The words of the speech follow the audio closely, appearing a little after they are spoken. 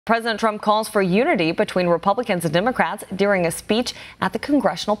President Trump calls for unity between Republicans and Democrats during a speech at the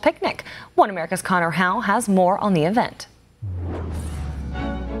Congressional picnic. One America's Connor Howe has more on the event.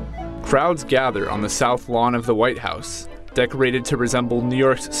 Crowds gather on the south lawn of the White House, decorated to resemble New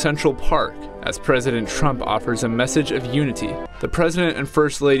York's Central Park, as President Trump offers a message of unity. The President and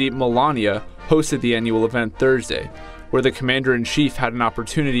First Lady Melania hosted the annual event Thursday, where the Commander-in-Chief had an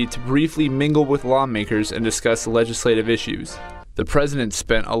opportunity to briefly mingle with lawmakers and discuss legislative issues. The President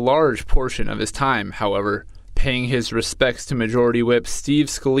spent a large portion of his time, however, paying his respects to Majority Whip Steve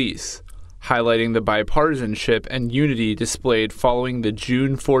Scalise, highlighting the bipartisanship and unity displayed following the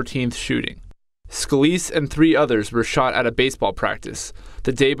June 14th shooting. Scalise and 3 others were shot at a baseball practice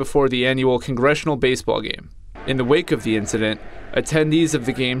the day before the annual Congressional baseball game. In the wake of the incident, attendees of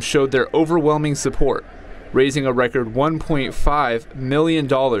the game showed their overwhelming support, raising a record $1.5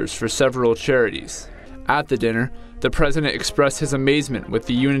 million for several charities. At the dinner, the President expressed his amazement with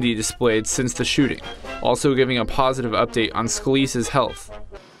the unity displayed since the shooting, also giving a positive update on Scalise's health.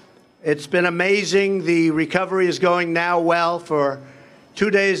 It's been amazing. The recovery is going now well. For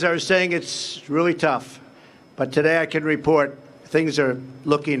 2 days I was saying it's really tough, but today I can report things are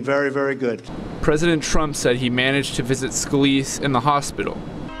looking very, very good. President Trump said he managed to visit Scalise in the hospital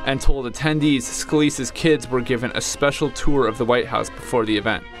and told attendees Scalise's kids were given a special tour of the White House before the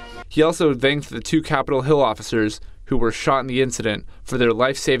event. He also thanked the 2 Capitol Hill officers who were shot in the incident for their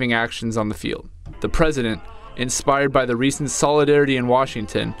life-saving actions on the field. The president, inspired by the recent solidarity in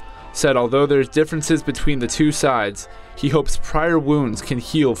Washington, said although there's differences between the 2 sides, he hopes prior wounds can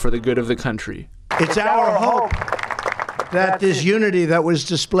heal for the good of the country. It's our hope that this unity that was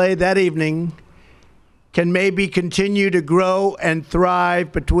displayed that evening can maybe continue to grow and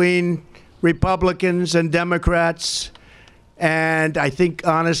thrive between Republicans and Democrats. And I think,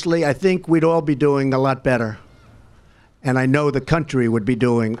 honestly, we'd all be doing a lot better. And I know the country would be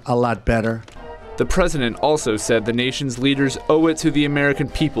doing a lot better. The president also said the nation's leaders owe it to the American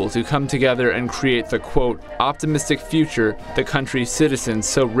people to come together and create the, quote, optimistic future the country's citizens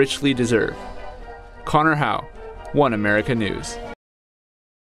so richly deserve. Connor Howe, One America News.